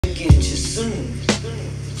get you soon.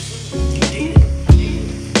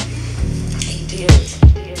 He did.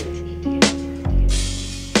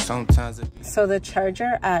 Sometimes. So the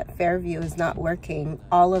charger at Fairview is not working.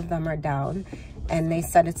 All of them are down. And they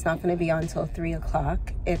said it's not going to be on until 3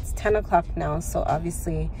 o'clock. It's 10 o'clock now, so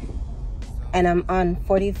obviously, and I'm on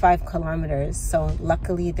 45 kilometers. So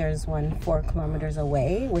luckily there's one 4 kilometers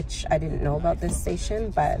away, which I didn't know about this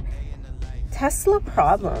station, but Tesla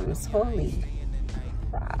problems, holy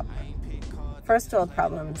crap. First world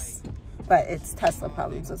problems, but it's Tesla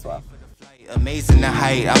problems as well. Amazing the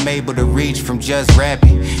height I'm able to reach from just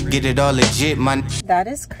rapping. Get it all legit, man. That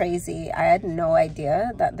is crazy. I had no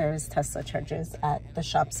idea that there's Tesla chargers at the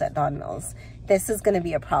shops at Don Mills. This is going to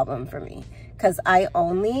be a problem for me because I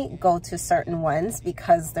only go to certain ones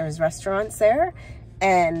because there's restaurants there,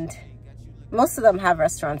 and most of them have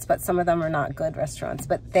restaurants, but some of them are not good restaurants.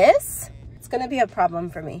 But this, it's going to be a problem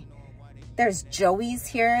for me. There's Joey's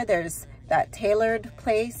here. There's that tailored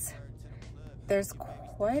place. There's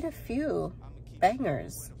quite a few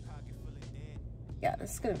bangers. Yeah,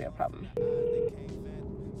 this is gonna be a problem.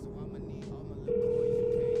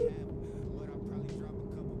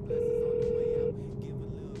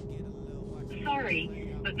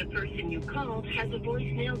 Sorry, but the person you called has a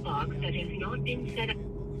voicemail box that has not been set up.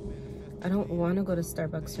 I don't want to go to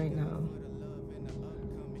Starbucks right now,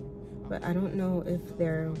 but I don't know if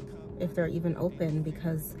they're even open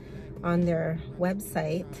because on their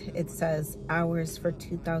website, it says hours for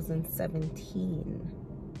 2017.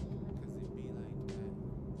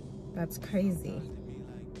 That's crazy.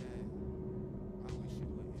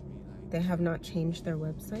 They have not changed their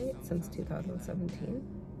website since 2017.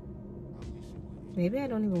 Maybe I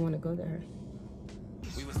don't even want to go there.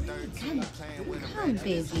 Come,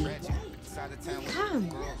 baby. Come.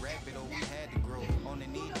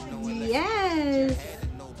 Yes.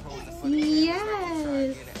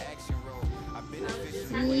 Yes.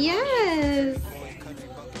 Yes.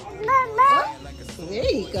 Oh,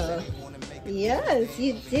 there you go. Yes,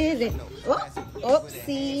 you did it. Oh,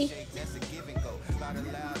 oopsie.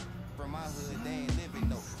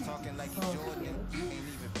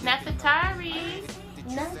 Nefertari.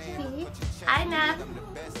 Nuffy. Hi, Nef.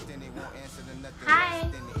 Hi.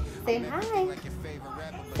 Say hi.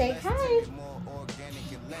 Say hi.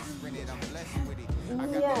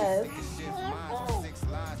 Yes.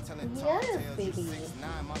 Yes, baby.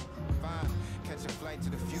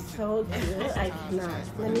 So cute. I cannot.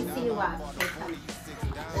 Let me see you walk. Come.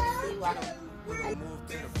 Let's see you walk.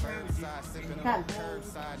 Come.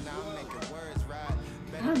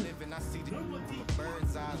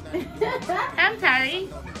 Come, Tari.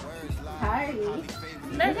 Tari.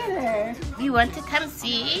 Look at her. You want to come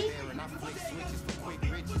see?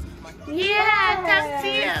 Yeah, come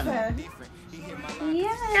see him.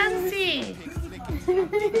 Yes. Come see.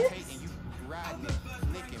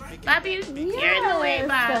 Bobby, you're in the way,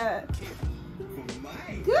 Bob.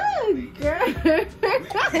 Good girl. Good.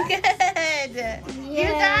 You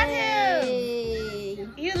got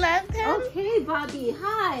him. You loved him? Okay, Bobby.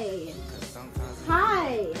 Hi.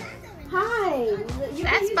 Hi. Hi.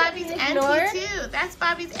 That's Bobby's auntie too. That's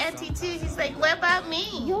Bobby's auntie too. He's like, what about me?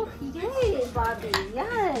 Yay, Bobby.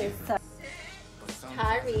 Yes.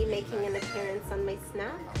 Tari making an appearance on my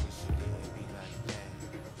snap.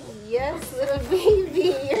 Yes, little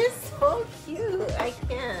baby. You're so cute. I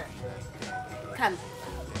can't. Come.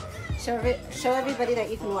 Show everybody that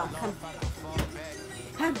you can walk. Come.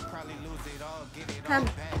 Come. Come.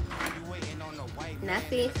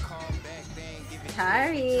 Nappy.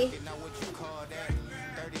 Tari.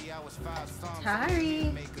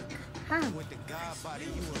 Tari. Come.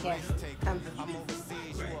 Here. Come.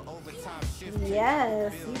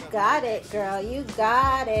 Yes, you got it, girl. You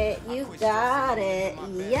got it. You got it.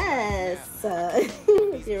 Yes.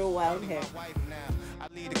 With your wild hair. I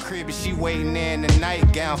leave the crib and she waiting in the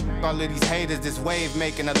nightgown. All of these haters, this wave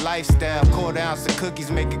making a lifestyle. Quarter ounce of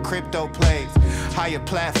cookies making crypto plays. Higher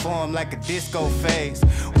platform like a disco phase.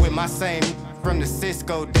 With my same from the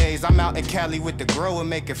Cisco days. I'm out in Cali with the grower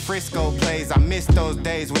making Frisco plays. I miss those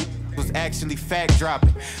days when was actually fact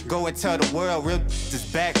dropping. Go and tell the world real is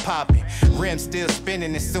back popping. Rim still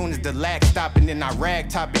spinning as soon as the lag stopping. Then I rag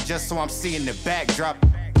top it just so I'm seeing the backdrop.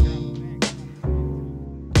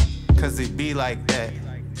 Cause it be like that.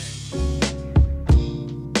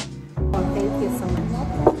 Oh, thank you so much.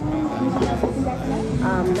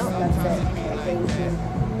 No, that's it. Thank you.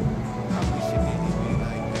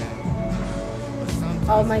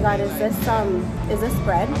 Oh my God, is this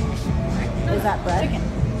bread? Is that bread? Chicken.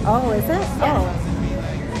 Oh, is it? Yeah. Oh.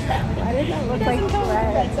 Why did that look like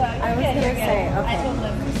bread? I was gonna say, okay. I told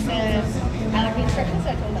them allergy instructions, so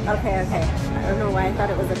I told them. Okay. I don't know why I thought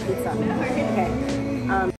it was a pizza. Okay.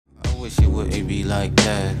 I wish it wouldn't be like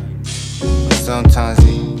that. But sometimes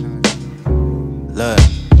look.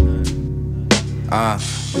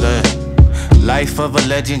 Life of a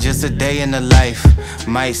legend, just a day in the life.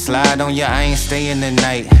 Might slide on ya, I ain't staying the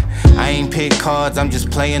night. I ain't pick cards, I'm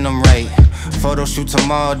just playing them right. Photo shoot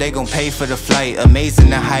tomorrow, they gon' pay for the flight. Amazing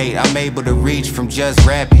the height, I'm able to reach from just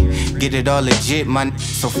rapping. Get it all legit, my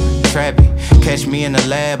so trappy. Catch me in the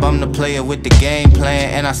lab, I'm the player with the game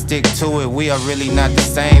plan, and I stick to it. We are really not the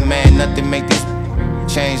same, man. Nothing make this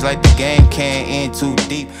change like the game can't end too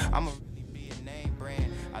deep. I'ma really be a name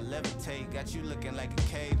brand. I levitate, got you looking like a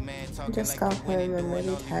caveman. I just got home, I'm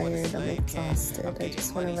really tired, I'm exhausted, I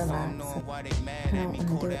just want to relax. I don't want to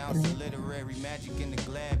do anything.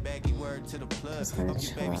 Just want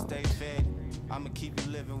to chill out.